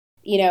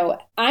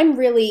I'm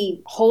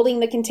really holding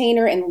the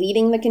container and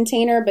leading the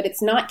container, but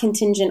it's not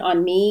contingent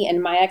on me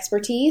and my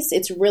expertise.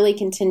 It's really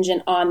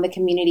contingent on the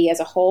community as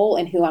a whole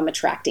and who I'm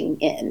attracting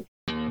in.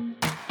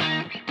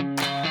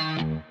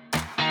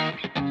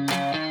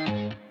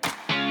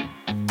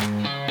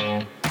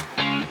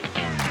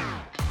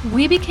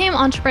 We became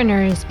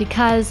entrepreneurs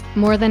because,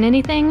 more than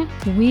anything,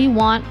 we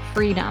want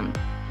freedom.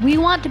 We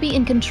want to be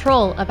in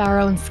control of our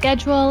own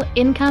schedule,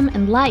 income,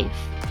 and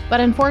life. But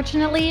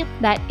unfortunately,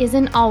 that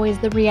isn't always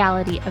the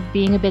reality of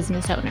being a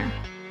business owner.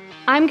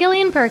 I'm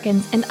Gillian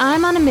Perkins, and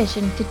I'm on a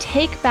mission to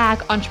take back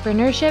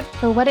entrepreneurship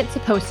for what it's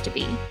supposed to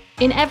be.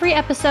 In every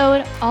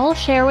episode, I'll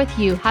share with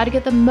you how to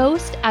get the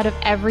most out of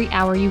every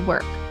hour you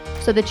work,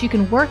 so that you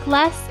can work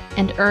less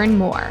and earn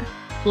more.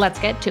 Let's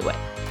get to it.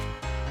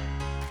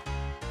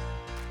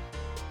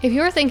 If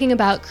you're thinking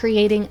about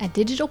creating a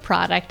digital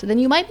product, then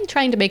you might be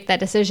trying to make that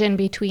decision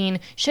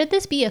between, should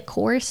this be a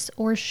course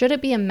or should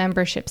it be a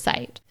membership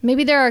site?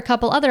 Maybe there are a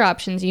couple other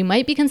options you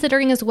might be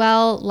considering as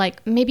well,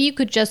 like maybe you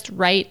could just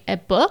write a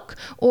book,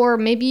 or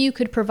maybe you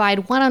could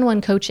provide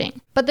one-on-one coaching.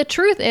 But the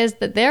truth is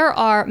that there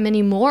are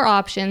many more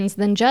options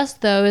than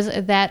just those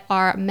that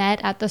are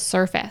met at the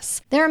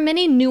surface. There are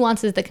many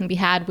nuances that can be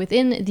had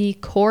within the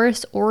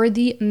course or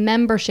the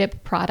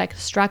membership product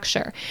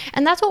structure.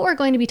 And that's what we're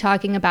going to be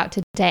talking about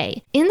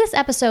today. In this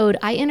episode,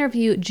 I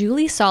interview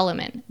Julie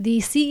Solomon, the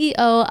CEO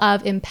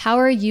of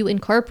Empower You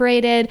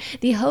Incorporated,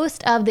 the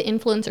host of the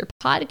Influencer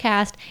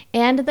Podcast,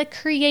 and the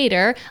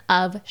creator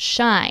of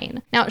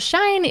Shine. Now,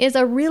 Shine is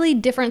a really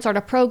different sort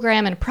of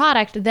program and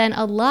product than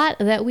a lot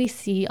that we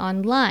see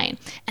online.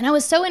 And I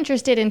was so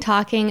interested in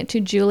talking to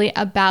Julie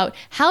about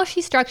how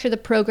she structured the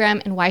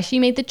program and why she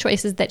made the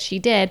choices that she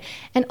did.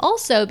 And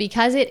also,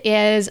 because it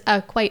is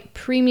a quite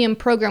premium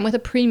program with a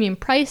premium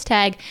price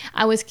tag,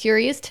 I was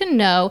curious to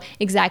know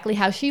exactly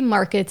how she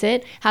markets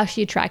it, how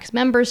she attracts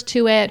members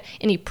to it,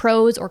 any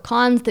pros or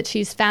cons that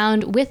she's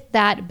found with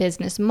that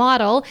business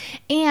model,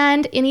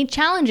 and any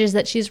challenges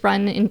that she's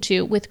run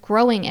into with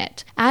growing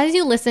it. As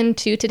you listen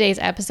to today's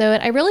episode,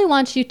 I really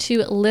want you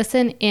to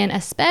listen in,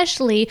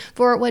 especially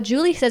for what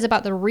Julie says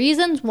about the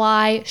reasons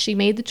why she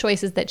made the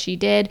choices that she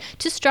did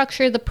to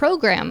structure the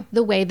program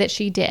the way that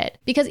she did.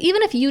 Because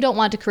even if you don't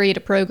want to create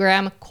a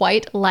program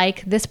quite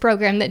like this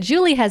program that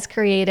Julie has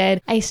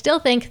created, I still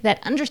think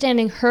that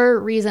understanding her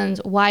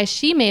reasons why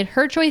she made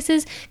her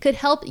choices could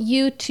help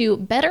you to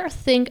better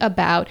think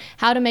about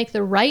how to make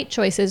the right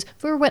choices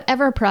for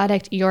whatever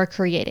product you're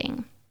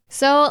creating.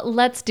 So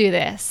let's do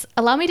this.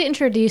 Allow me to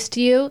introduce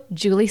to you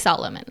Julie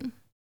Solomon.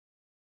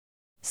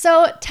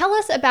 So tell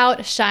us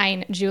about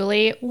Shine,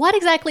 Julie. What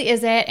exactly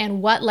is it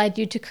and what led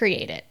you to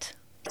create it?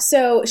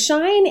 So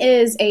Shine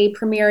is a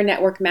premier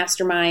network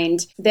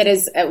mastermind that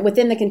is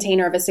within the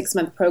container of a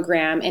 6-month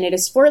program, and it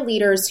is for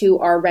leaders who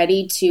are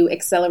ready to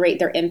accelerate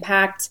their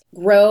impact,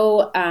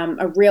 grow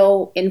a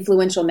real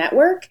influential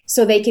network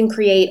so they can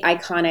create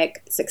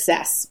iconic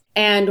success.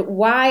 And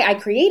why I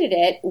created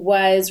it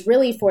was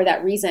really for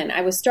that reason.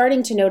 I was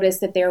starting to notice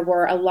that there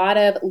were a lot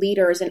of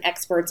leaders and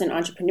experts and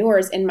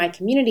entrepreneurs in my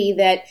community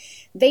that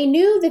they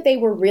knew that they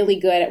were really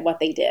good at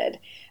what they did.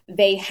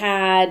 They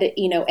had,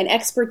 an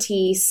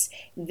expertise.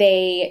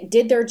 They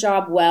did their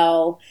job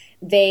well.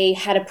 They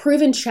had a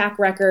proven track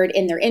record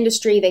in their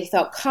industry. They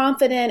felt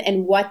confident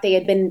in what they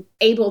had been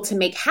able to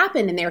make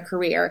happen in their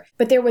career.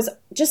 But there was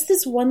just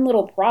this one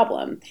little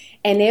problem,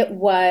 and it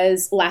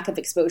was lack of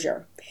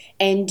exposure.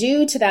 And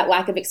due to that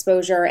lack of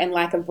exposure and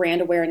lack of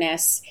brand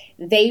awareness,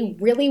 they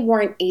really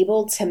weren't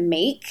able to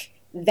make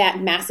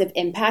that massive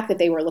impact that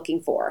they were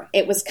looking for.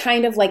 It was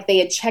kind of like they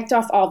had checked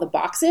off all the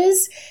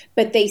boxes,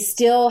 but they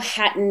still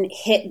hadn't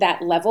hit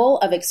that level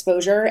of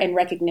exposure and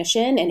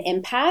recognition and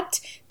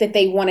impact that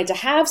they wanted to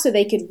have so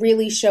they could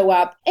really show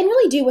up and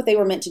really do what they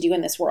were meant to do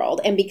in this world.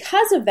 And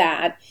because of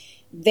that,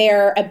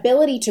 their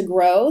ability to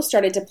grow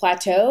started to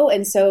plateau,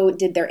 and so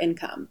did their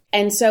income.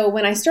 And so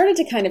when I started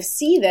to kind of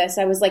see this,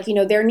 I was like,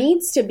 there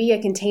needs to be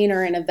a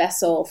container and a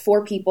vessel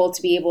for people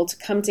to be able to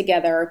come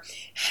together,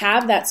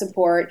 have that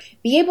support,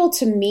 be able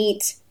to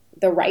meet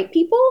the right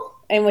people,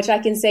 in which I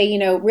can say,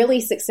 really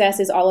success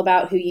is all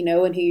about who you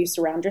know and who you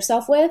surround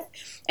yourself with.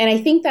 And I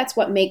think that's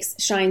what makes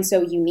Shine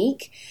so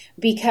unique,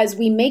 because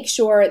we make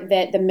sure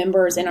that the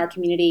members in our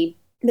community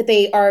that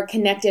they are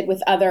connected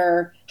with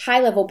other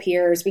high-level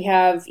peers. We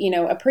have,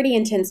 a pretty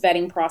intense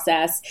vetting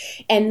process.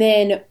 And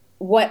then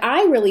what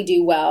I really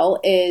do well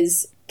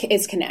is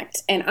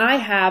connect. And I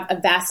have a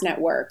vast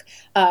network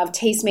of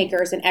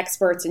tastemakers and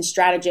experts and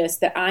strategists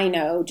that I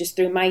know just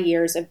through my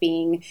years of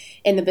being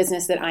in the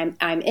business that I'm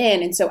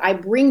in. And so I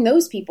bring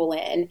those people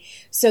in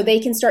so they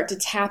can start to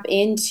tap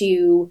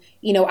into,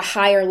 a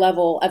higher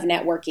level of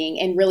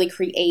networking and really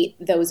create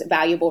those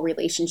valuable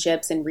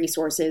relationships and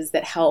resources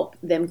that help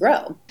them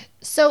grow.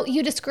 So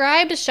you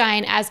described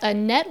Shine as a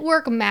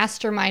network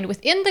mastermind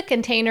within the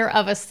container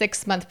of a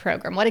 6-month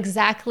program. What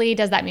exactly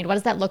does that mean? What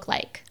does that look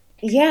like?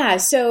 Yeah.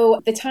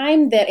 So the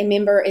time that a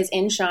member is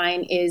in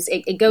Shine is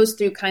it goes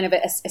through kind of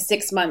a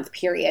 6-month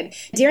period.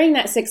 During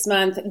that 6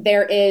 month,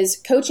 there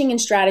is coaching and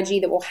strategy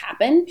that will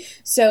happen.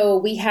 So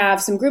we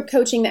have some group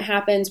coaching that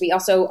happens. We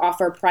also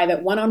offer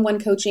private one-on-one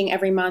coaching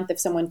every month if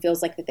someone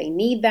feels like that they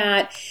need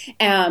that.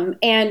 And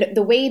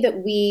the way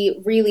that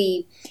we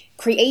really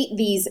create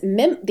these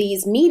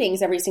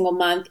meetings every single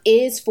month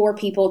is for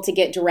people to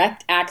get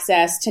direct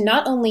access to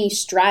not only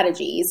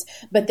strategies,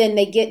 but then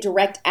they get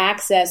direct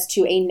access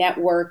to a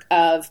network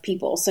of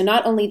people. So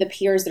not only the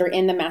peers that are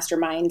in the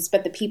masterminds,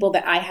 but the people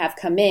that I have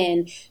come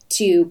in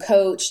to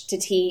coach, to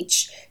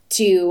teach,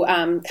 to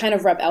kind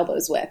of rub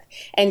elbows with.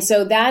 And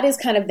so that is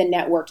kind of the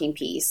networking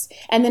piece.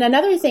 And then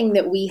another thing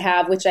that we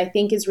have, which I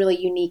think is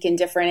really unique and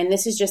different, and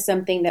this is just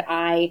something that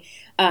I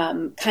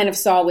kind of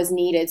saw was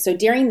needed. So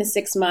during the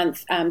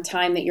 6-month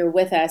time that you're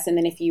with us, and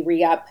then if you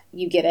re-up,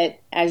 you get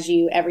it as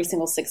you every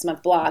single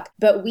 6-month block.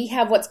 But we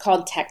have what's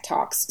called tech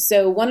talks.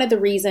 So one of the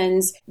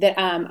reasons that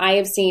I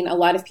have seen a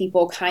lot of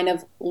people kind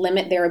of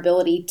limit their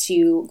ability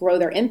to grow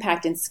their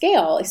impact and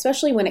scale,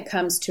 especially when it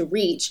comes to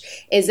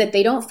reach, is that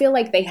they don't feel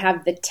like they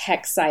have the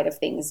tech side of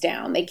things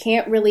down. They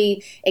can't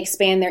really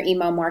expand their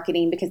email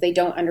marketing because they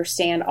don't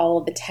understand all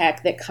of the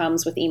tech that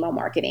comes with email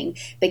marketing.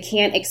 They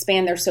can't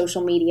expand their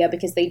social media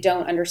because they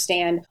don't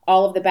understand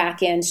all of the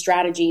back end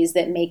strategies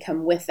that may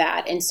come with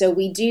that. And so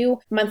we do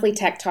monthly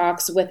tech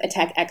talks with a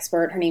tech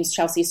expert. Her name's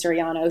Chelsea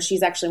Suriano.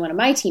 She's actually one of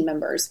my team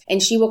members,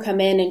 and she will come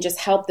in and just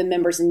help the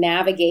members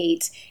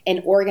navigate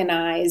and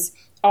organize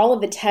all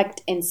of the tech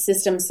and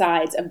system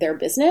sides of their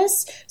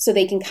business so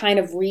they can kind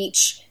of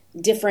reach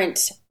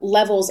different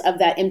levels of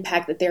that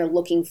impact that they're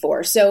looking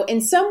for. So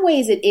in some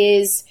ways it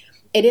is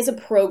a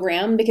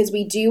program because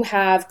we do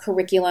have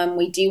curriculum,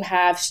 we do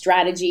have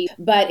strategy,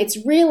 but it's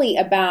really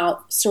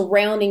about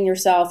surrounding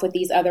yourself with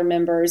these other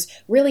members,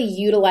 really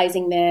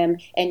utilizing them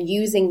and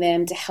using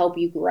them to help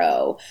you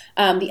grow.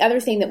 The other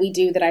thing that we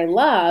do that I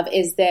love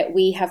is that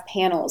we have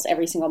panels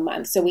every single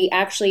month. So we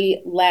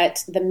actually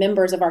let the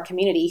members of our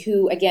community,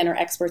 who again are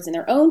experts in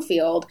their own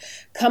field,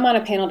 come on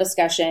a panel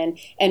discussion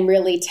and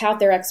really tout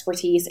their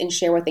expertise and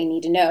share what they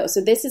need to know.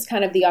 So this is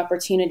kind of the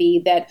opportunity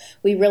that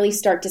we really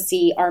start to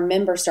see our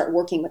members start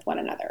working with one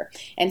another.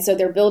 And so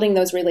they're building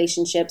those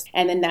relationships,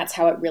 and then that's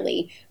how it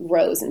really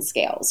grows and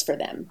scales for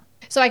them.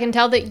 So I can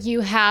tell that you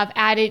have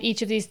added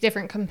each of these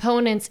different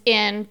components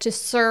in to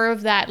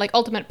serve that like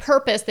ultimate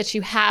purpose that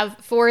you have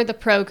for the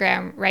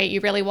program, right?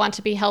 You really want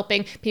to be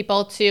helping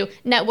people to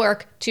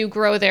network, to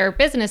grow their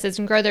businesses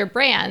and grow their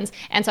brands.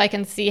 And so I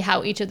can see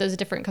how each of those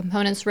different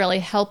components really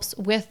helps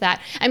with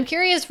that. I'm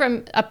curious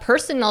from a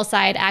personal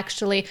side,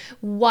 actually,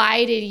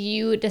 why did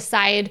you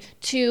decide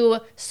to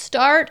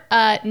start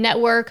a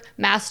network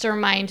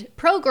mastermind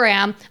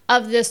program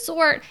of this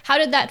sort? How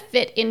did that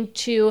fit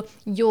into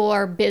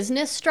your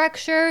business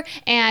structure?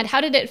 And how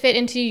did it fit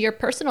into your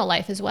personal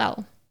life as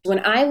well?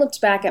 When I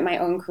looked back at my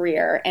own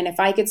career, and if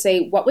I could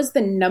say, what was the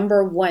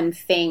number one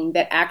thing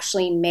that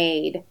actually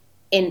made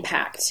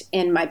impact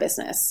in my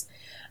business?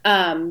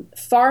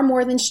 Far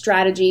more than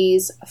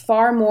strategies,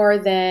 far more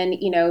than,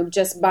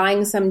 just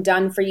buying some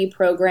done for you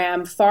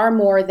program, far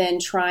more than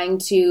trying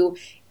to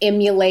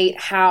emulate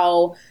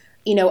how,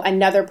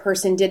 another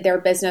person did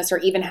their business or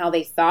even how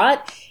they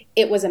thought.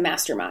 It was a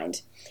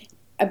mastermind.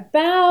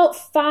 About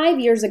 5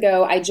 years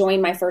ago, I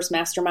joined my first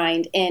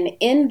mastermind, and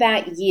in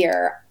that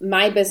year,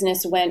 my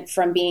business went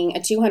from being a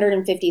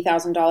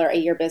 $250,000 a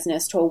year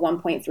business to a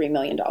 $1.3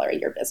 million a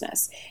year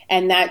business.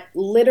 And that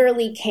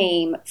literally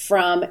came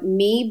from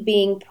me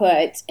being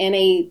put in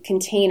a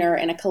container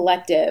in a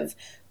collective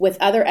with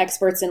other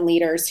experts and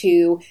leaders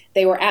who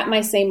they were at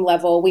my same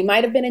level. We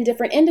might have been in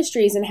different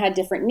industries and had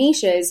different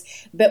niches,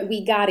 but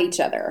we got each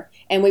other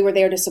and we were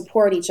there to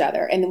support each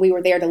other. And then we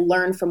were there to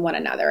learn from one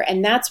another.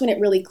 And that's when it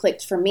really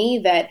clicked for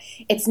me that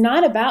it's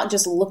not about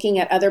just looking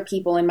at other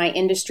people in my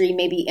industry,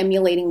 maybe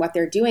emulating what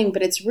they're doing,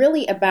 but it's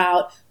really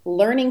about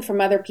learning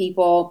from other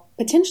people,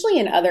 potentially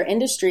in other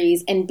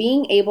industries, and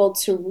being able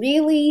to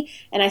really,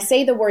 and I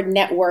say the word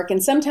network,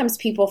 and sometimes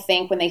people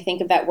think when they think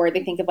of that word,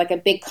 they think of like a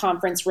big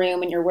conference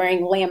room and you're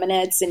wearing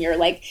laminates and you're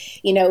like,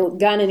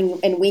 gunning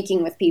and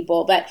winking with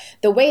people. But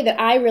the way that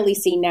I really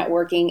see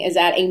networking is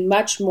at a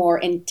much more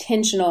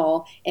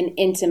intentional and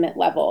intimate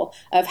level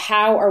of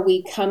how are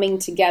we coming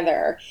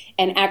together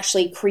and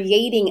actually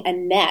creating a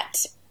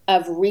net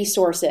of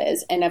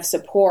resources and of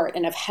support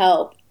and of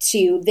help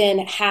to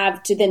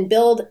then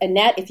build a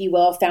net, if you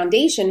will,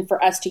 foundation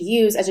for us to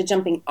use as a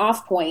jumping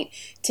off point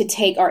to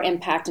take our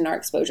impact and our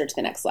exposure to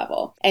the next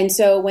level. And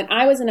so when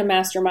I was in a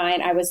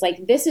mastermind, I was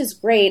like, this is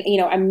great.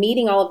 I'm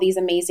meeting all of these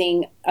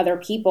amazing other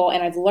people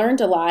and I've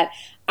learned a lot.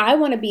 I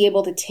want to be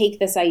able to take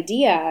this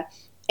idea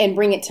and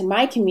bring it to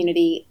my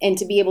community and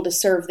to be able to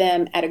serve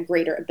them at a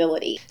greater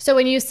ability. So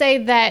when you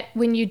say that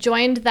when you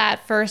joined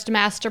that first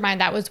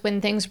mastermind, that was when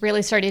things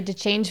really started to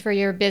change for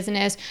your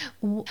business.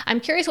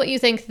 I'm curious what you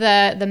think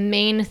the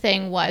main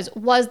thing was.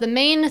 Was the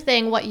main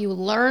thing what you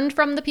learned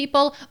from the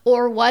people,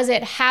 or was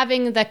it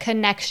having the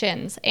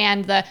connections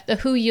and the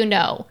who you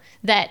know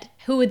that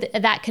who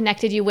that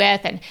connected you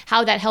with and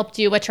how that helped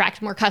you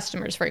attract more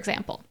customers, for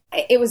example?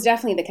 It was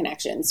definitely the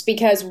connections,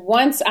 because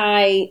once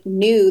I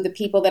knew the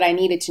people that I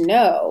needed to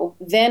know,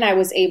 then I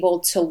was able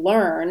to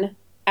learn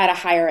at a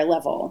higher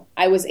level.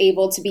 I was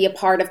able to be a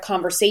part of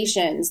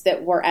conversations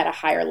that were at a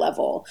higher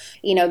level.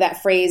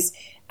 That phrase,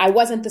 I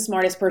wasn't the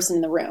smartest person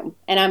in the room.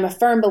 And I'm a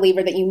firm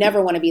believer that you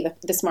never want to be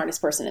the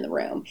smartest person in the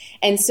room.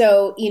 And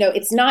so,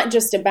 it's not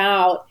just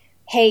about,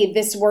 hey,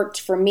 this worked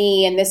for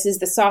me and this is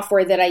the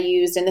software that I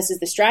used and this is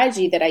the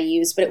strategy that I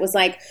used. But it was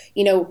like,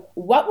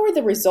 what were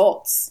the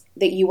results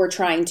that you were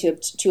trying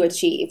to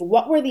achieve?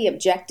 What were the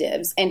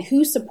objectives and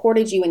who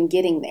supported you in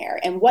getting there?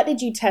 And what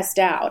did you test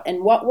out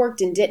and what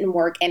worked and didn't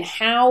work? And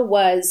how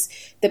was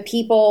the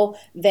people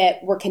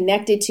that were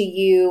connected to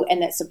you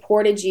and that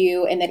supported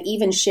you and that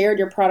even shared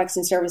your products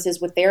and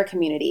services with their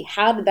community?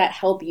 How did that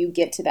help you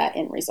get to that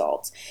end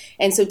result?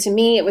 And so to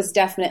me, it was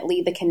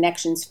definitely the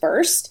connections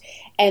first,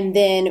 and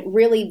then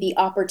really the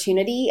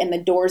opportunity and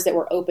the doors that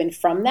were opened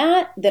from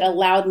that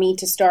allowed me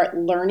to start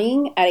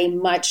learning at a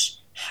much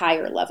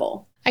higher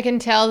level. I can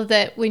tell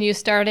that when you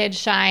started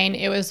Shine,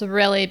 it was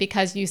really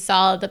because you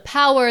saw the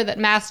power that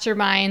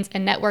masterminds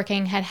and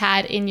networking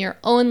had in your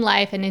own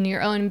life and in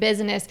your own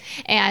business.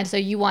 And so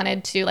you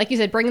wanted to, like you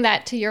said, bring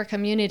that to your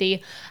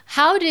community.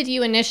 How did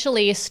you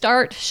initially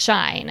start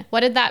Shine? What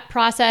did that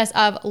process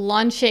of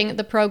launching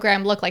the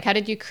program look like? How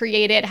did you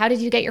create it? How did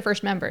you get your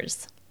first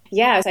members?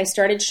 Yes, I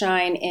started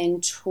Shine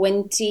in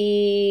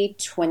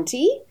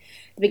 2020.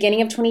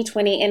 Beginning of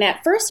 2020. And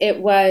at first it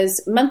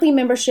was monthly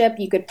membership.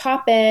 You could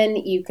pop in,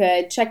 you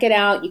could check it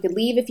out, you could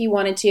leave if you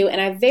wanted to.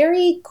 And I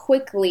very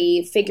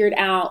quickly figured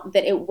out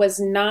that it was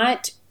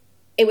not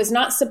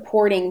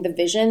supporting the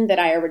vision that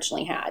I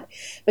originally had.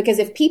 Because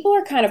if people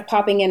are kind of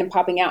popping in and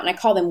popping out, and I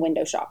call them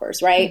window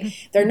shoppers, right?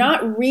 Mm-hmm. They're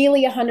not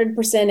really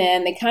 100%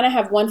 in. They kind of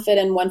have one foot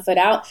in, one foot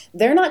out.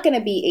 They're not going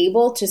to be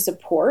able to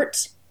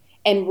support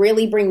and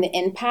really bring the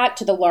impact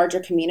to the larger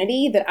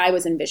community that I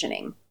was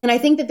envisioning. And I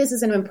think that this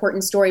is an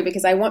important story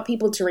because I want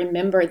people to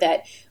remember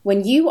that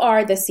when you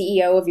are the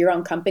CEO of your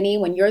own company,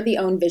 when you're the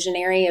own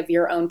visionary of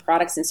your own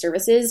products and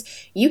services,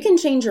 you can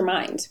change your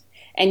mind.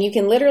 And you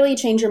can literally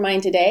change your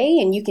mind today,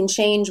 and you can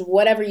change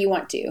whatever you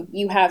want to.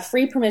 You have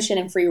free permission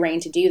and free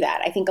reign to do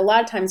that. I think a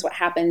lot of times what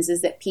happens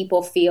is that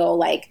people feel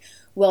like,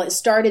 well, it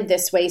started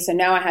this way, so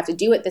now I have to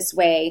do it this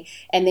way.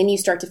 And then you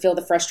start to feel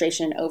the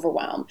frustration and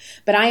overwhelm.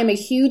 But I am a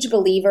huge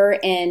believer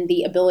in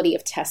the ability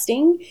of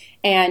testing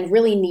and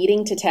really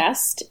needing to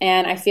test.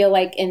 And I feel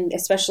like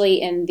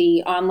especially in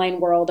the online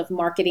world of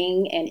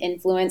marketing and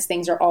influence,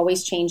 things are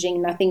always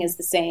changing. Nothing is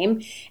the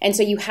same. And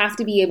so you have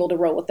to be able to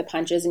roll with the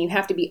punches, and you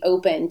have to be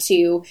open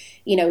to,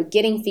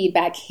 getting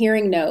feedback,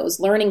 hearing no's,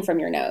 learning from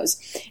your no's.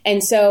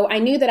 And so I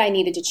knew that I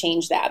needed to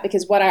change that,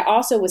 because what I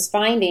also was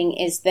finding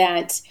is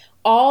that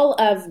all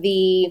of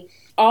the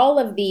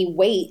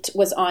weight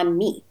was on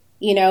me.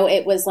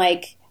 It was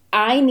like,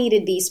 I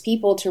needed these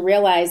people to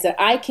realize that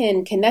I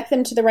can connect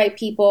them to the right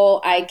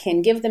people. I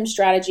can give them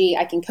strategy.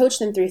 I can coach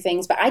them through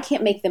things, but I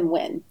can't make them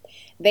win.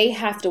 They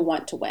have to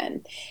want to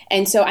win.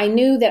 And so I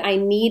knew that I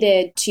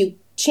needed to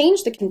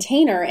change the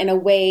container in a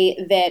way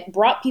that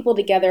brought people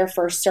together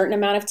for a certain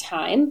amount of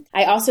time.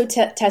 I also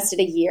tested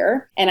a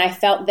year, and I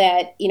felt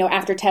that,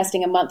 after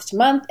testing a month to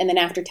month and then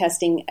after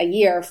testing a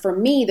year, for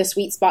me, the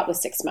sweet spot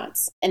was 6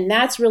 months. And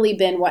that's really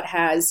been what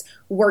has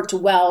worked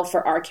well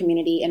for our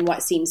community and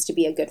what seems to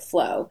be a good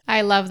flow.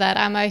 I love that.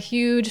 I'm a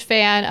huge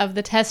fan of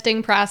the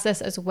testing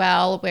process as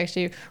well. We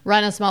actually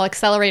run a small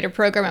accelerator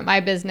program at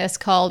my business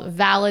called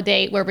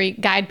Validate, where we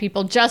guide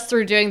people just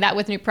through doing that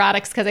with new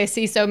products, because I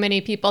see so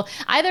many people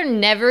either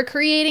never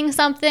creating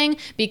something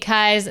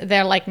because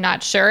they're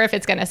not sure if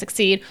it's going to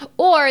succeed,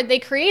 or they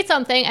create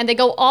something and they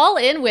go all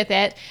in with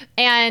it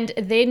and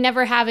they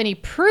never have any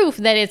proof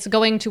that it's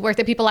going to work,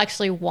 that people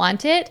actually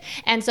want it.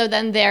 And so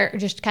then they're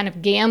just kind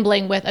of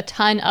gambling with a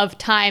ton of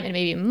time and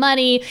maybe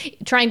money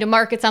trying to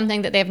market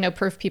something that they have no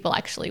proof people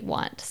actually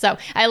want. So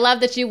I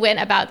love that you went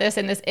about this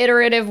in this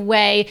iterative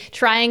way,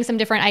 trying some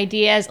different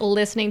ideas,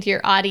 listening to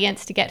your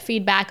audience to get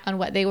feedback on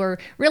what they were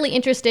really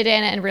interested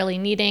in and really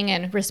needing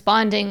and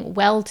responding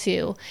well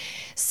to.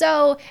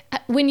 So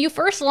when you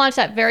first launched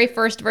that very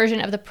first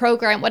version of the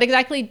program, what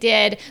exactly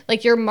did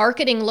your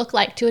marketing look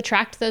like to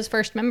attract those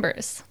first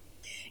members?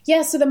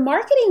 Yeah, so the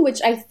marketing,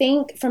 which I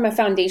think from a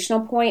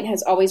foundational point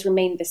has always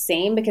remained the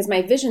same, because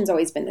my vision's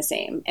always been the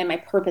same and my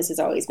purpose has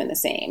always been the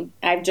same.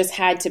 I've just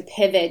had to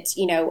pivot,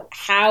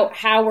 how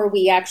are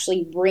we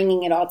actually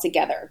bringing it all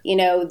together?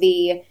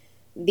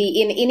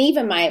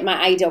 Even my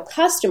ideal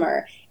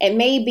customer, it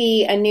may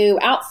be a new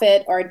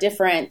outfit or a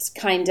different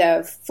kind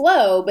of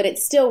flow, but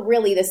it's still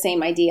really the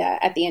same idea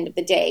at the end of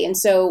the day. And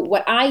so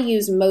what I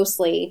use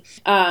mostly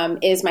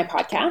is my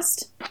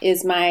podcast,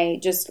 is my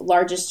just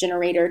largest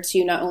generator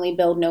to not only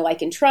build know,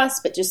 like, and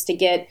trust, but just to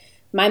get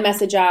my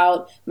message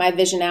out, my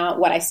vision out,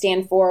 what I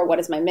stand for, what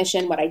is my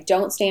mission, what I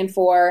don't stand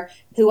for,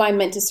 who I'm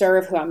meant to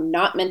serve, who I'm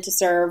not meant to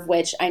serve,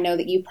 which I know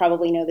that you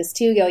probably know this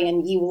too,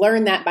 Gillian. You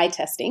learn that by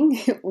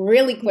testing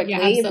really quickly.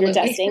 If you're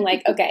testing,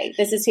 like, okay,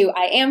 this is who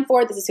I am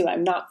for, this is who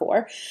I'm not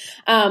for.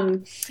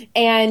 And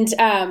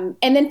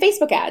then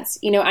Facebook ads.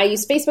 I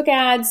use Facebook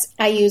ads.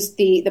 I use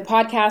the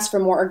podcast for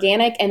more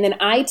organic. And then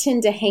I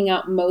tend to hang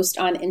out most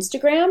on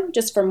Instagram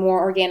just for more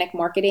organic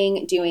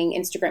marketing, doing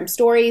Instagram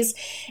stories.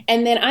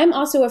 And then I'm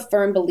also a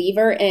firm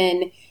believer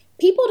in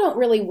people don't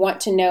really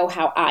want to know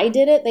how I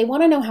did it. They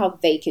want to know how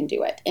they can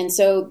do it. And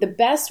so the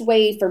best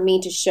way for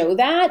me to show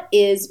that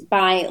is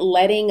by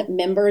letting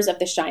members of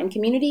the Shine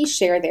community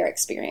share their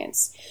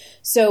experience.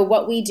 So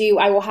what we do,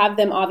 I will have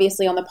them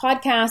obviously on the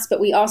podcast, but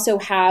we also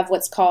have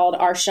what's called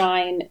our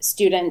Shine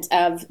Student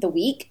of the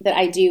Week that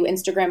I do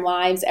Instagram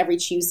Lives every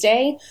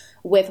Tuesday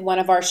with one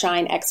of our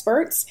Shine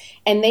experts.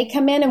 And they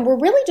come in and we're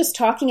really just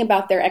talking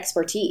about their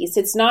expertise.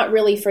 It's not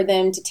really for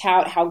them to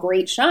tout how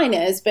great Shine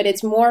is, but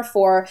it's more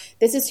for,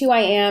 this is who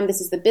I am,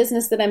 this is the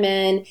business that I'm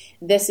in,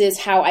 this is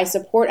how I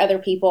support other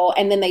people.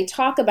 And then they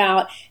talk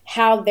about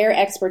how their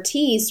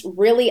expertise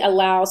really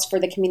allows for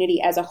the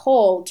community as a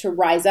whole to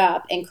rise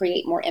up and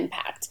create more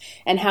impact,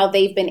 and how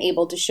they've been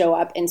able to show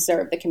up and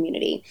serve the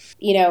community.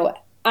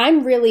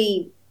 I'm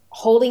really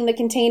holding the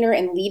container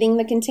and leading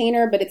the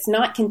container, but it's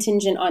not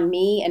contingent on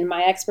me and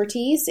my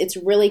expertise. It's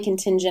really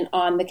contingent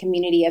on the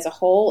community as a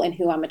whole and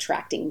who I'm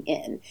attracting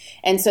in.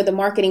 And so the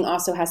marketing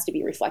also has to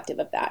be reflective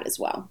of that as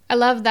well. I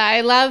love that.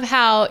 I love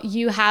how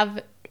you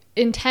have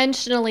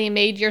intentionally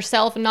made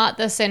yourself not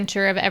the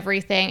center of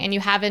everything, and you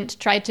haven't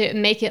tried to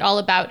make it all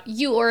about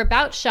you or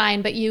about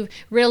Shine, but you've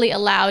really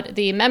allowed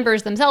the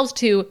members themselves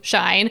to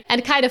shine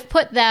and kind of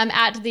put them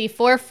at the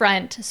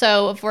forefront.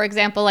 So for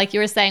example, like you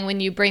were saying, when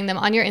you bring them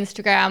on your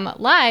Instagram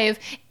Live,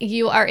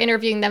 you are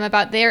interviewing them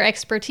about their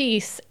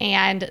expertise,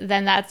 and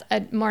then that's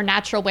a more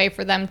natural way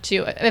for them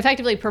to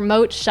effectively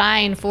promote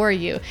Shine for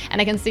you. And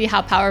I can see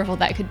how powerful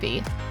that could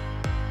be.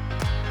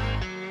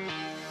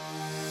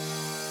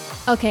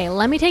 Okay,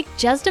 let me take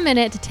just a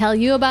minute to tell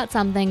you about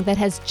something that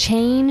has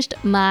changed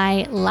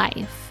my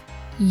life.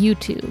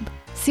 YouTube.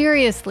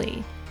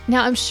 Seriously.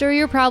 Now, I'm sure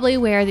you're probably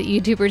aware that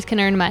YouTubers can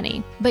earn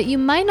money, but you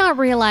might not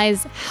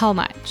realize how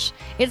much.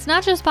 It's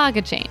not just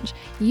pocket change.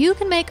 You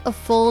can make a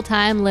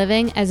full-time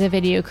living as a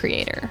video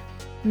creator.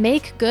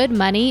 Make good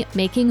money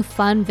making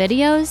fun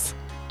videos?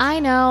 I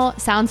know,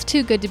 sounds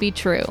too good to be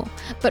true,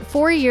 but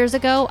 4 years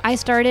ago, I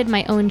started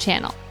my own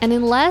channel. And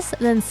in less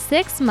than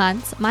 6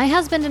 months, my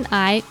husband and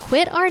I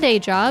quit our day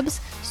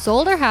jobs,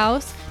 sold our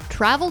house,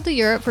 traveled to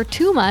Europe for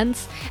 2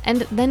 months,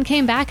 and then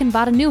came back and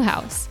bought a new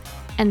house.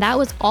 And that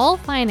was all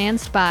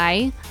financed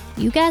by,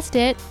 you guessed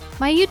it,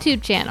 my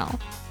YouTube channel.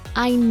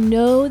 I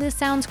know this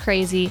sounds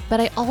crazy, but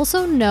I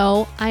also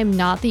know I'm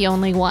not the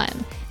only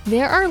one.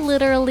 There are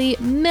literally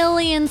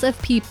millions of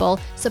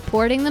people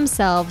supporting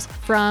themselves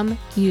from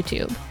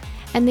YouTube.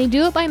 And they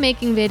do it by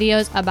making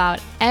videos about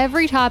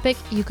every topic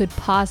you could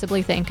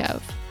possibly think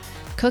of.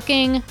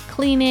 Cooking,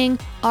 cleaning,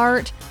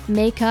 art,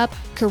 makeup,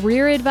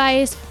 career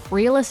advice,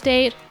 real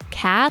estate,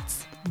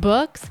 cats,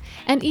 books,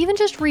 and even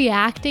just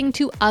reacting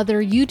to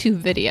other YouTube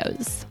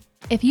videos.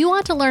 If you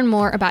want to learn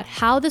more about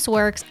how this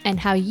works and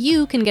how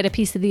you can get a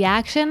piece of the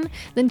action,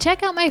 then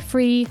check out my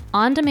free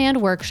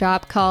on-demand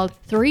workshop called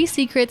 3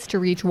 Secrets to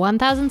Reach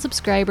 1,000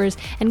 Subscribers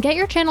and Get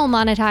Your Channel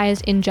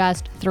Monetized in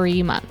just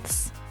 3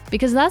 months.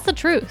 Because that's the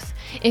truth.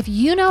 If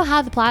you know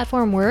how the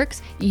platform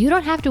works, you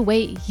don't have to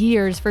wait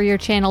years for your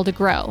channel to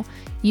grow.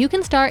 You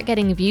can start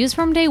getting views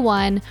from day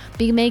one,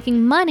 be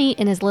making money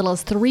in as little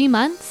as 3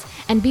 months,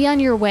 and be on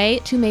your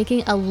way to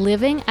making a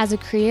living as a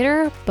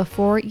creator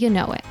before you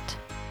know it.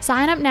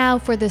 Sign up now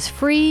for this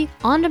free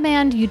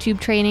on-demand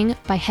YouTube training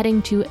by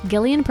heading to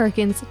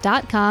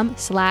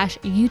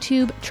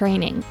gillianperkins.com/YouTube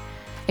training.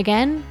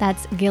 Again,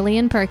 that's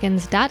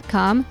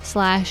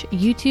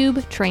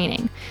gillianperkins.com/YouTube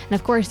training. And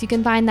of course, you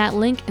can find that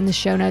link in the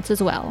show notes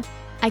as well.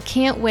 I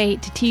can't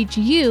wait to teach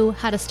you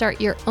how to start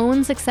your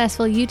own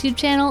successful YouTube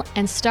channel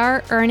and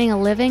start earning a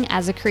living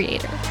as a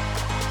creator.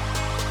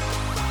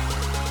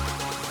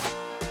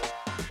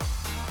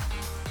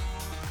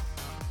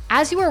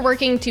 As you were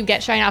working to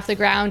get Shine off the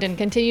ground and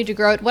continue to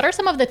grow it, what are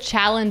some of the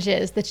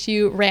challenges that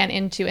you ran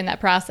into in that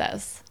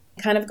process?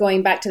 Kind of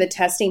going back to the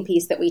testing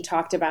piece that we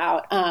talked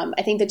about,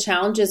 I think the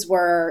challenges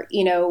were,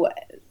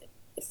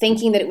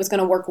 thinking that it was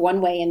going to work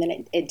one way and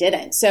then it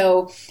didn't.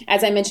 So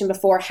as I mentioned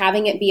before,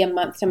 having it be a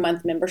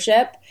month-to-month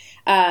membership,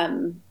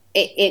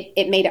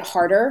 it made it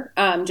harder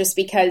just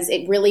because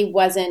it really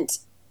wasn't,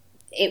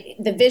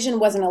 the vision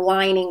wasn't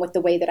aligning with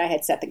the way that I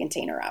had set the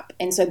container up.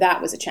 And so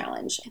that was a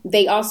challenge.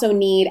 They also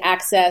need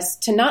access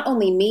to not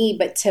only me,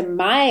 but to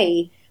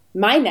my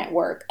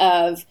network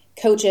of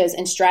coaches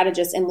and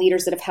strategists and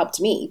leaders that have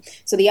helped me.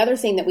 So the other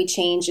thing that we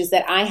changed is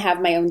that I have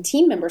my own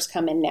team members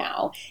come in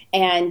now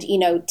and,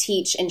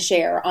 teach and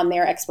share on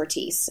their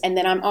expertise. And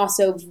then I'm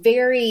also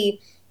very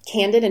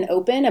candid and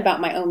open about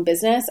my own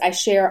business. I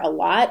share a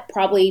lot,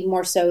 probably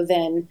more so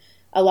than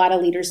a lot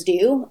of leaders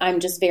do.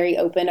 I'm just very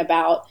open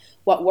about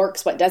what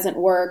works, what doesn't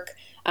work.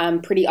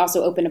 pretty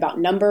also open about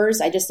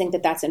numbers. I just think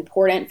that that's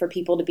important for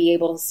people to be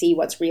able to see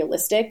what's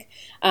realistic,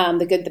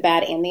 the good, the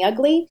bad, and the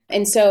ugly.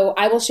 And so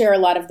I will share a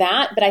lot of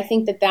that, but I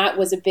think that that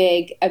was a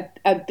big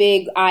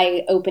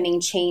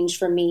eye-opening change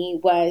for me,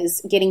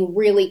 was getting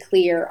really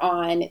clear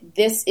on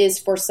this is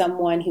for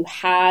someone who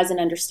has an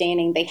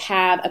understanding. They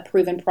have a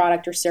proven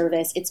product or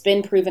service. It's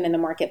been proven in the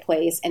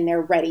marketplace and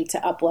they're ready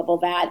to up-level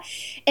that.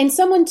 And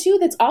someone too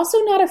that's also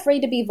not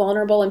afraid to be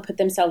vulnerable and put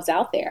themselves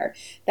out there.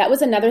 That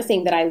was another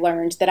thing that I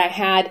learned, that I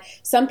had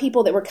some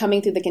people that were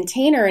coming through the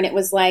container and it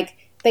was like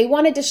they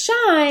wanted to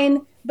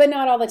shine, but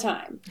not all the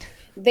time.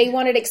 They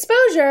wanted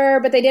exposure,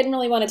 but they didn't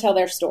really want to tell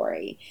their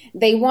story.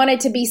 They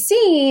wanted to be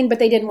seen, but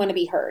they didn't want to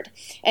be heard.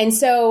 And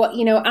so,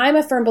 I'm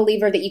a firm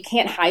believer that you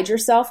can't hide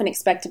yourself and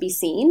expect to be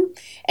seen.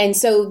 And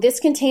so this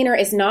container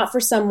is not for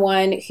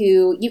someone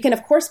who, you can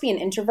of course be an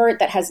introvert,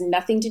 that has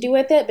nothing to do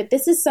with it, but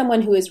this is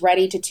someone who is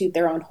ready to toot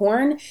their own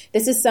horn.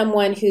 This is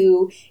someone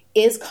who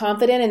is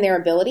confident in their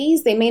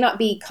abilities. They may not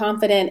be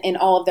confident in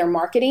all of their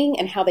marketing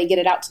and how they get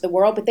it out to the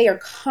world, but they are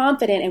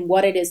confident in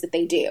what it is that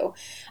they do.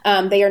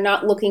 They are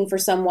not looking for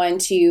someone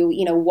to,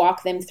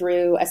 walk them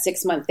through a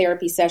 6-month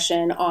therapy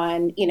session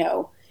on,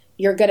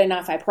 you're good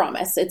enough, I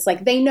promise. It's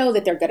like they know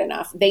that they're good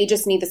enough. They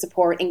just need the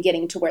support in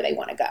getting to where they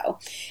want to go.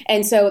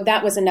 And so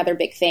that was another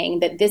big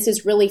thing, that this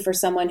is really for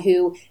someone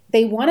who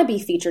they want to be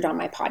featured on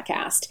my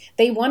podcast.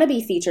 They want to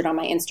be featured on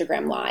my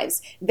Instagram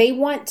lives. They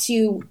want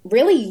to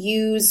really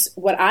use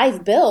what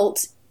I've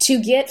built to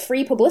get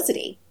free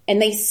publicity.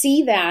 And they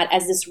see that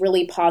as this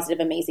really positive,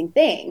 amazing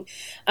thing.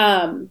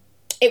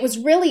 It was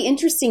really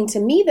interesting to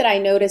me that I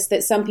noticed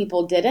that some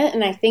people didn't.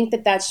 And I think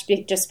that that's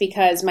just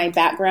because my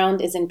background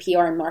is in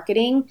PR and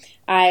marketing.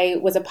 I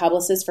was a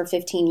publicist for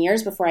 15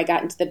 years before I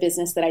got into the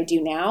business that I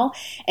do now.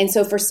 And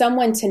so for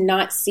someone to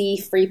not see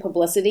free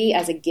publicity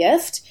as a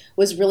gift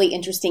was really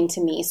interesting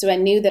to me. So I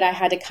knew that I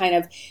had to kind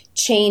of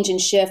change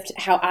and shift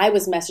how I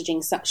was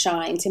messaging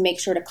Shine to make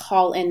sure to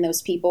call in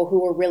those people who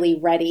were really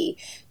ready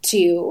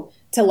to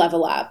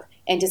level up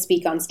and to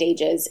speak on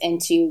stages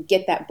and to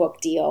get that book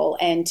deal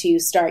and to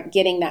start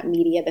getting that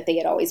media that they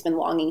had always been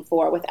longing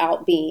for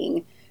without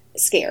being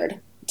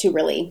scared to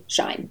really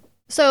shine.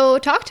 So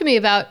talk to me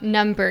about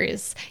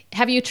numbers.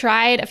 Have you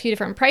tried a few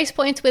different price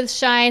points with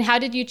Shine? How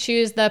did you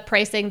choose the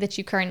pricing that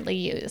you currently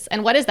use?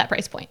 And what is that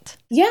price point?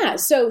 Yeah,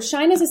 so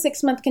Shine is a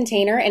 6-month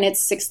container and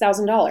it's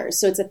 $6,000.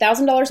 So it's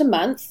 $1,000 a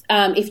month.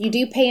 If you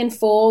do pay in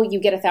full, you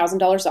get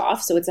 $1,000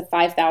 off. So it's a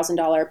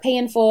 $5,000 pay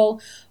in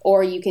full, or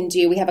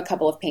we have a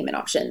couple of payment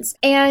options.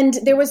 And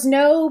there was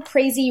no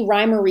crazy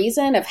rhyme or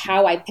reason of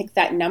how I picked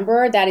that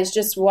number. That is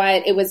just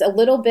it was a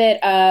little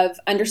bit of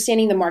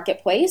understanding the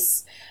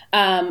marketplace.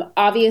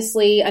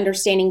 Obviously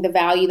understanding the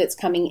value that's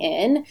coming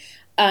in.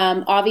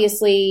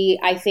 Obviously,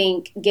 I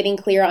think getting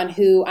clear on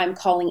who I'm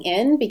calling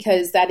in,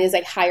 because that is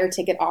a higher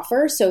ticket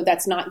offer. So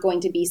that's not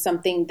going to be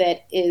something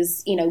that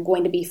is,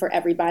 going to be for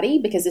everybody,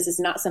 because this is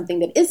not something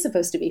that is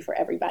supposed to be for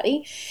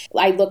everybody.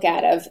 I look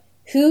at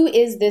who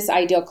is this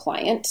ideal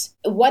client?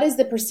 What is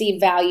the perceived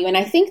value? And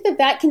I think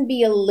that can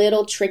be a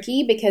little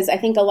tricky, because I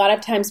think a lot of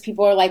times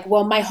people are like,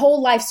 well, my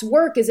whole life's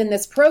work is in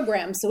this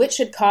program, so it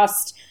should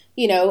cost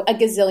a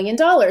gazillion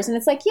dollars. And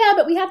it's like, yeah,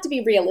 but we have to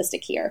be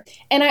realistic here.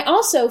 And I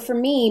also, for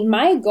me,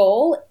 my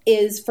goal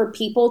is for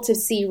people to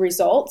see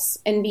results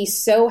and be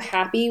so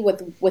happy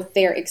with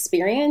their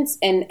experience.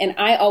 And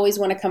I always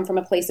want to come from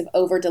a place of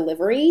over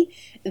delivery,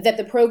 that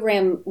the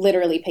program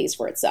literally pays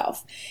for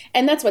itself.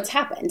 And that's what's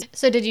happened.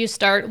 So did you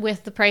start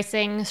with the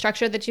pricing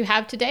structure that you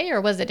have today, or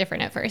was it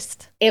different at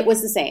first? It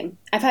was the same.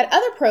 I've had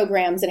other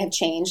programs that have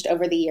changed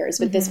over the years,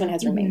 but this one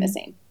has remained the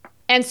same.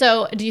 And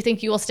so do you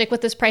think you will stick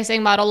with this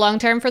pricing model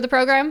long-term for the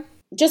program?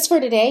 Just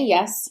for today,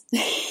 yes.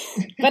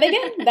 But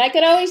again, that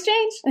could always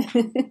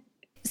change.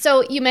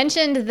 So you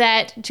mentioned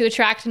that to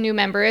attract new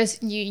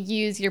members, you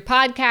use your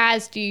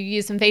podcast, you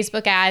use some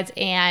Facebook ads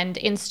and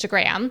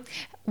Instagram.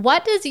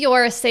 What does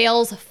your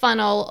sales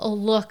funnel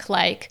look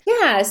like?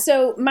 Yeah,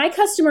 so my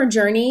customer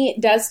journey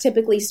does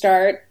typically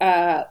start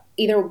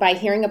either by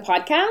hearing a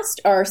podcast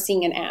or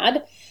seeing an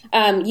ad.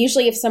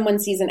 Usually if someone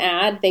sees an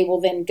ad, they will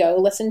then go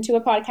listen to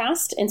a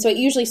podcast. And so it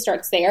usually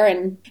starts there.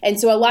 And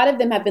so a lot of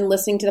them have been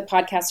listening to the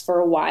podcast for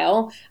a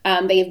while.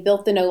 They have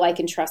built the know, like,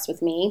 and trust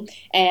with me.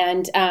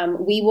 And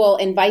we will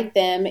invite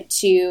them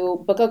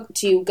to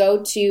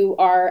go to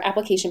our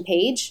application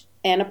page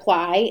and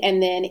apply. And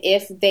then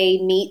if they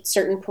meet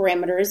certain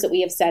parameters that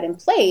we have set in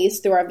place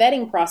through our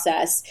vetting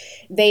process,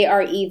 they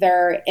are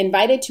either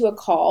invited to a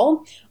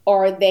call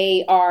or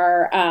they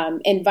are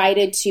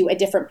invited to a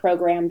different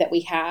program that we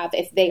have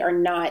if they are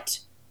not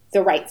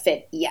the right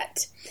fit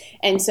yet.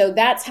 And so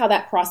that's how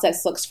that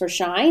process looks for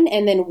Shine.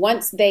 And then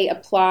once they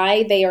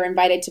apply, they are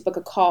invited to book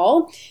a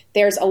call.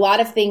 There's a lot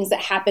of things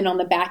that happen on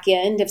the back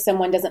end if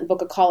someone doesn't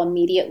book a call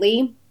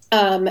immediately.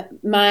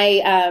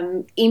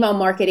 My email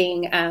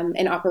marketing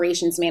and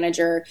operations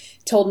manager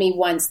told me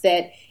once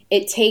that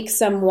it takes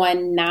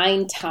someone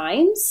 9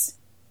 times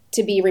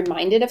to be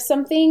reminded of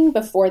something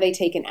before they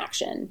take an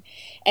action.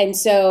 And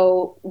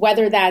so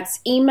whether that's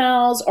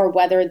emails or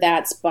whether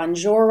that's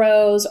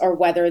bonjoros or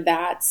whether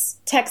that's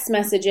text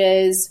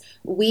messages,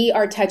 we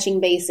are touching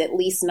base at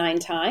least 9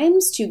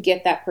 times to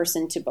get that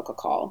person to book a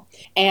call.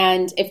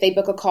 And if they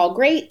book a call,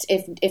 great.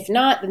 If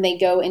not, then they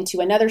go into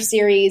another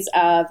series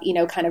of,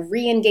 kind of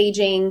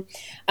re-engaging.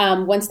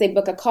 Once they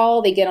book a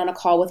call, they get on a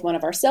call with one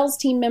of our sales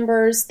team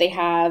members. They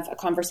have a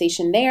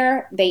conversation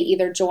there. They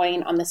either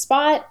join on the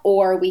spot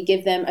or we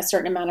give them a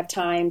certain amount of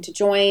time to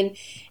join.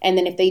 And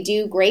then if they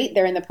do, great,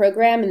 they're in the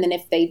program. And then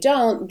if they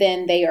don't,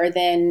 then they are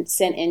then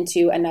sent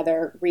into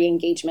another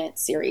re-engagement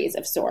series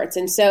of sorts.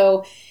 And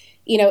so,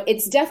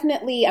 it's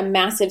definitely a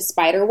massive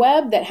spider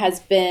web that has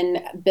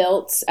been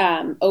built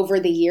over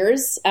the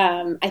years.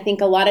 I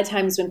think a lot of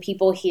times when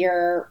people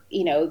hear,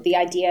 the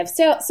idea of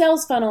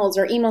sales funnels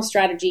or email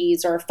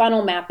strategies or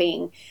funnel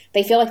mapping,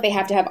 they feel like they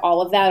have to have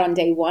all of that on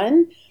day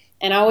one.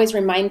 And I always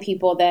remind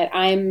people that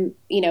I'm,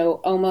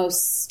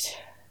 almost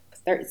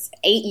 8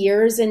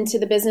 years into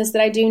the business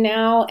that I do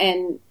now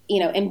and,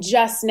 am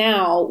just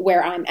now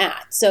where I'm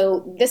at.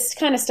 So this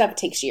kind of stuff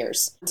takes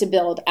years to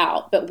build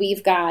out, but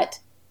we've got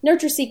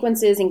nurture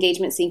sequences,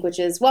 engagement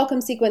sequences,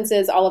 welcome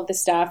sequences, all of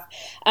this stuff.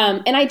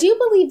 And I do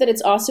believe that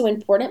it's also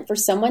important for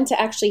someone to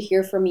actually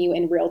hear from you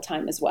in real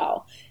time as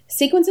well.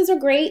 Sequences are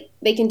great.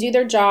 They can do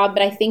their job,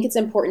 but I think it's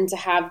important to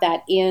have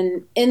that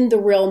in the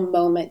real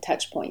moment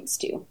touch points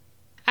too.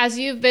 As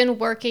you've been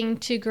working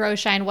to grow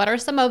Shine, what are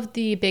some of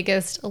the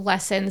biggest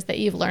lessons that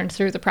you've learned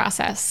through the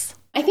process?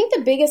 I think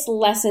the biggest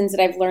lessons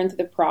that I've learned through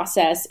the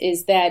process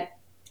is that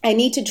I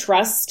need to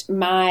trust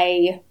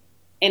my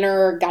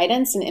inner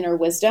guidance and inner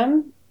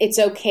wisdom. It's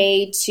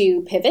okay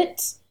to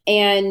pivot,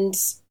 and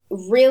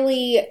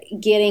really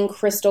getting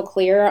crystal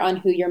clear on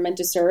who you're meant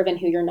to serve and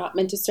who you're not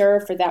meant to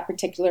serve for that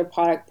particular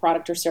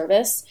product or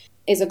service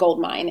is a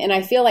gold mine. And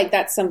I feel like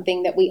that's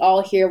something that we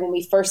all hear when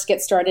we first get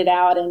started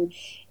out, and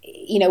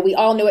we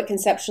all know it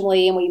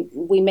conceptually, and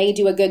we may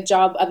do a good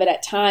job of it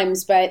at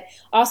times, but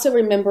also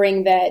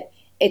remembering that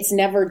it's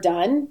never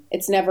done.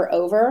 It's never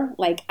over.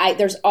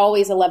 There's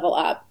always a level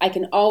up. I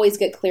can always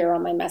get clear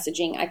on my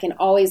messaging. I can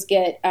always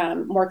get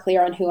more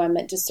clear on who I'm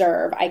meant to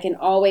serve. I can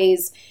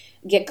always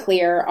get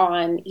clear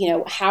on,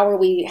 how are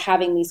we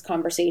having these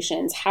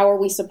conversations? How are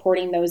we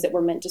supporting those that we're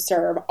meant to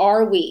serve?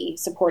 Are we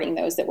supporting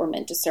those that we're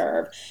meant to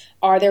serve?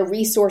 Are there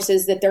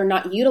resources that they're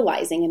not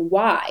utilizing, and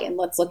why? And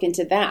let's look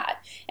into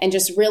that. And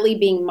just really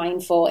being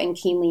mindful and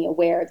keenly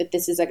aware that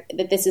this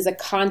is a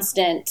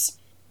constant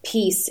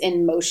piece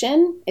in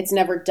motion. It's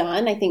never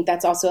done. I think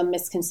that's also a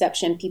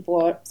misconception.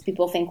 People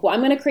think, well,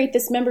 I'm going to create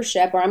this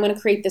membership, or I'm going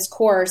to create this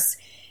course,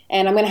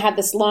 and I'm going to have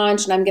this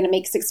launch, and I'm going to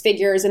make 6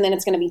 figures, and then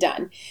it's going to be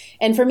done.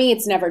 And for me,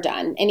 it's never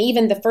done. And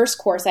even the first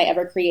course I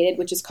ever created,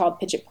 which is called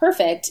Pitch It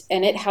Perfect,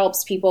 and it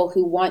helps people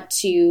who want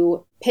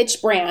to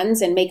pitch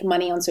brands and make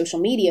money on social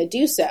media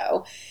do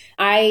so.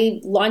 I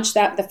launched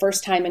that the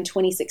first time in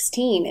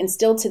 2016, and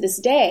still to this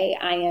day,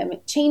 I am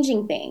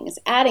changing things,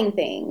 adding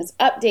things,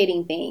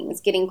 updating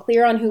things, getting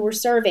clear on who we're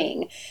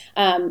serving.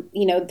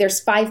 There's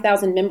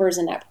 5,000 members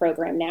in that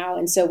program now,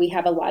 and so we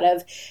have a lot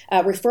of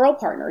referral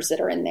partners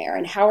that are in there,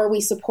 and how are we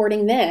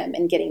supporting them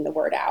and getting the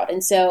word out?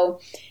 And so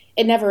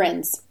it never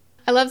ends.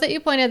 I love that you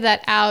pointed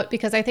that out,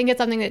 because I think it's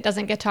something that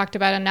doesn't get talked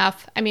about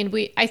enough. I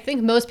mean, I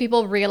think most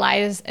people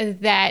realize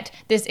that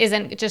this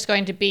isn't just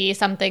going to be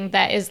something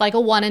that is like a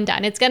one and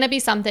done. It's going to be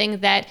something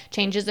that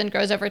changes and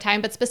grows over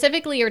time. But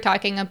specifically, you're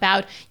talking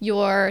about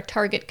your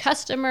target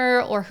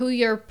customer or who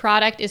your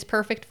product is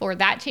perfect for,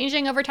 that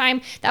changing over time.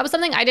 That was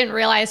something I didn't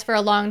realize for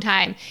a long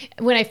time.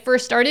 When I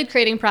first started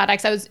creating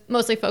products, I was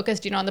mostly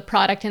focused, on the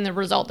product and the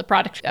result the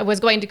product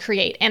was going to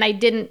create. And I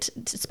didn't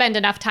spend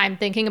enough time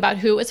thinking about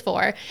who it was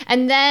for.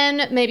 And then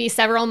maybe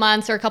several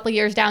months or a couple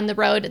years down the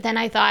road, then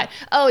I thought,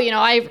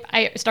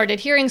 I started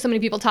hearing so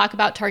many people talk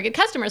about target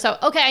customers. So,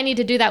 okay, I need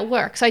to do that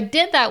work. So I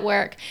did that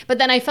work, but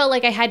then I felt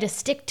like I had to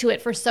stick to it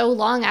for so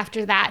long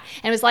after that.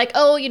 And it was like,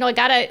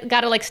 I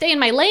gotta like stay in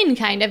my lane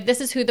kind of.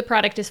 This is who the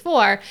product is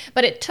for.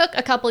 But it took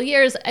a couple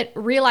years at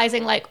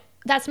realizing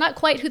that's not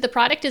quite who the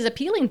product is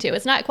appealing to.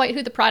 It's not quite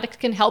who the product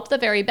can help the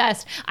very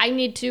best. I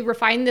need to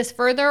refine this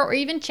further or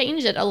even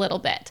change it a little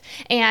bit.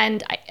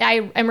 And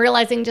I am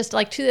realizing just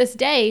to this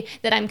day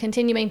that I'm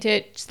continuing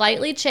to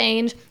slightly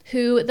change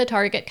who the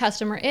target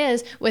customer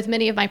is with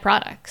many of my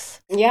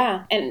products.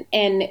 Yeah.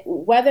 And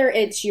whether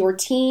it's your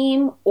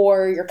team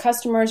or your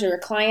customers or your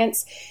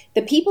clients,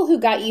 the people who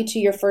got you to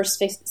your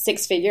first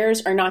 6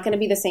 figures are not going to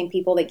be the same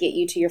people that get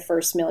you to your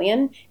first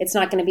million. It's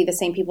not going to be the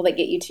same people that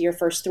get you to your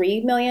first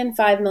 3 million,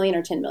 5 million,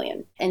 or 10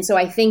 million. And so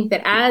I think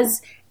that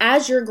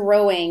as you're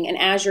growing and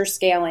as you're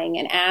scaling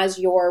and as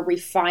you're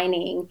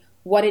refining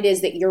what it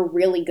is that you're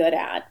really good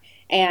at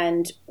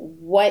and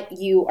what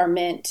you are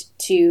meant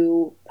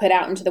to put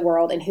out into the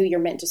world and who you're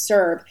meant to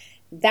serve,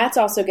 that's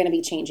also going to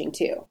be changing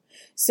too.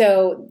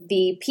 So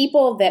the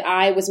people that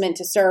I was meant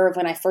to serve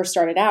when I first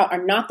started out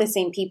are not the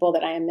same people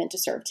that I am meant to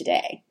serve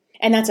today.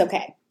 And that's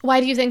okay. Why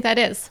do you think that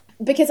is?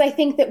 Because I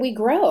think that we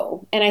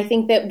grow, and I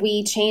think that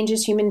we change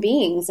as human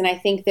beings, and I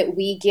think that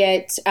we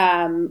get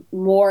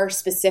more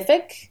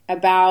specific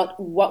about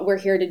what we're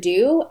here to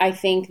do. I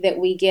think that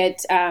we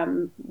get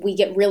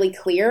really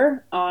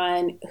clear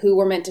on who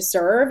we're meant to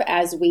serve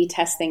as we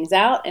test things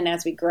out and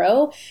as we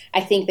grow.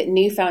 I think that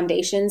new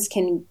foundations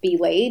can be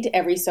laid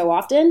every so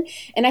often,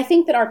 and I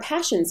think that our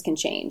passions can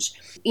change.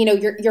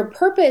 Your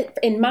purpose,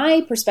 in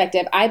my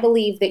perspective, I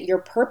believe that your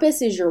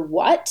purpose is your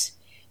what,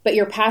 but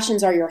your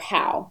passions are your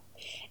how.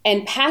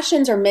 And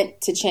passions are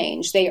meant to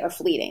change. They are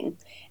fleeting.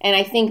 And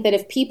I think that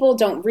if people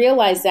don't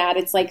realize that,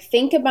 it's like,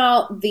 think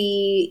about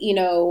the,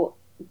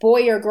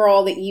 boy or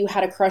girl that you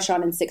had a crush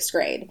on in 6th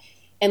grade.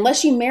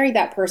 Unless you marry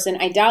that person,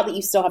 I doubt that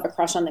you still have a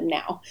crush on them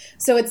now.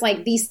 So it's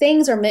like these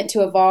things are meant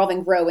to evolve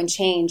and grow and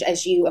change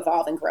as you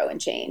evolve and grow and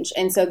change.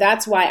 And so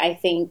that's why I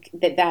think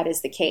that that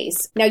is the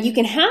case. Now, you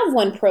can have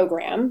one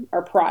program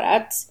or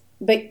product,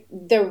 but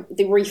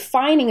the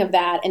refining of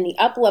that and the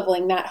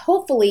up-leveling that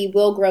hopefully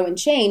will grow and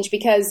change,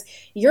 because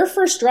your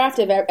first draft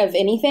of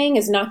anything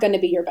is not going to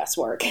be your best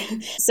work.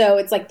 So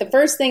it's like the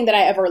first thing that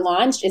I ever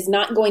launched is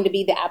not going to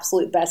be the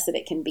absolute best that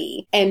it can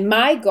be. And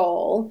my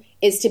goal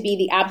is to be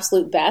the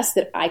absolute best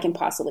that I can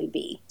possibly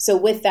be. So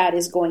with that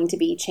is going to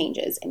be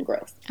changes and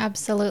growth.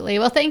 Absolutely.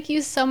 Well, thank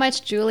you so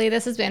much, Julie.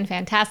 This has been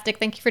fantastic.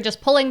 Thank you for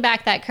just pulling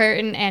back that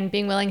curtain and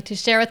being willing to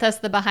share with us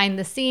the behind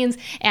the scenes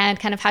and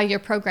kind of how your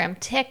program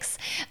ticks.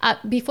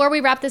 Before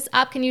we wrap this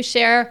up, can you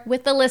share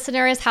with the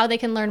listeners how they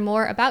can learn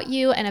more about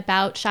you and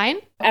about Shine?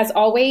 As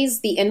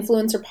always, the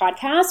Influencer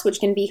Podcast,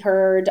 which can be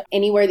heard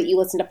anywhere that you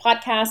listen to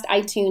podcasts,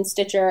 iTunes,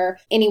 Stitcher,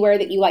 anywhere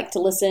that you like to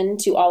listen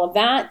to all of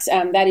that.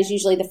 That is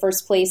usually the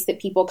first place that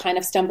people kind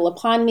of stumble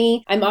upon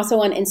me. I'm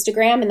also on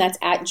Instagram, and that's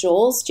at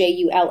Jules,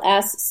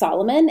 Juls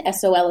Solomon,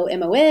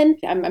 Solomon.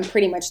 I'm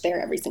pretty much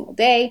there every single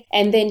day.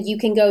 And then you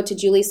can go to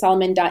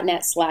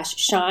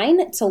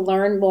juliesolomon.net/shine to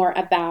learn more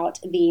about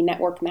the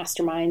network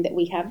mastermind that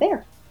we have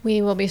there.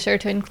 We will be sure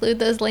to include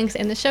those links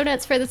in the show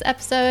notes for this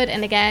episode.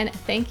 And again,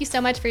 thank you so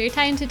much for your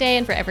time today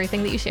and for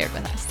everything that you shared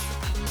with us.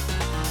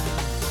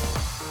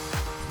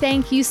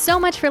 Thank you so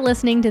much for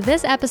listening to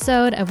this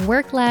episode of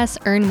Work Less,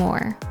 Earn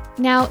More.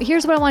 Now,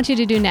 here's what I want you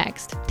to do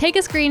next. Take a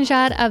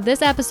screenshot of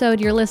this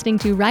episode you're listening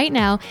to right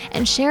now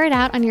and share it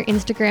out on your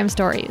Instagram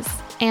stories.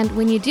 And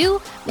when you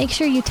do, make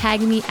sure you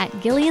tag me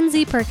at Gillian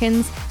Z.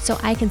 Perkins so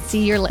I can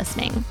see you're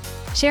listening.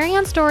 Sharing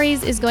on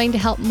stories is going to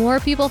help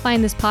more people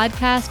find this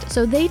podcast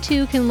so they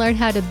too can learn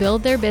how to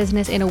build their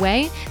business in a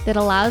way that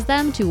allows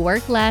them to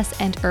work less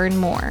and earn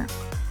more.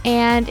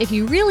 And if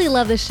you really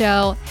love the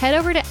show, head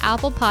over to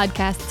Apple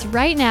Podcasts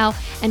right now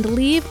and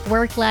leave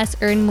Work Less,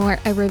 Earn More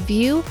a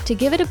review to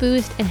give it a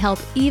boost and help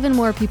even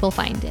more people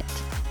find it.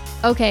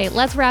 Okay,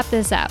 let's wrap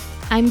this up.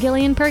 I'm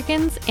Gillian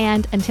Perkins,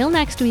 and until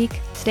next week,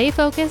 stay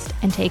focused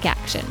and take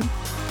action.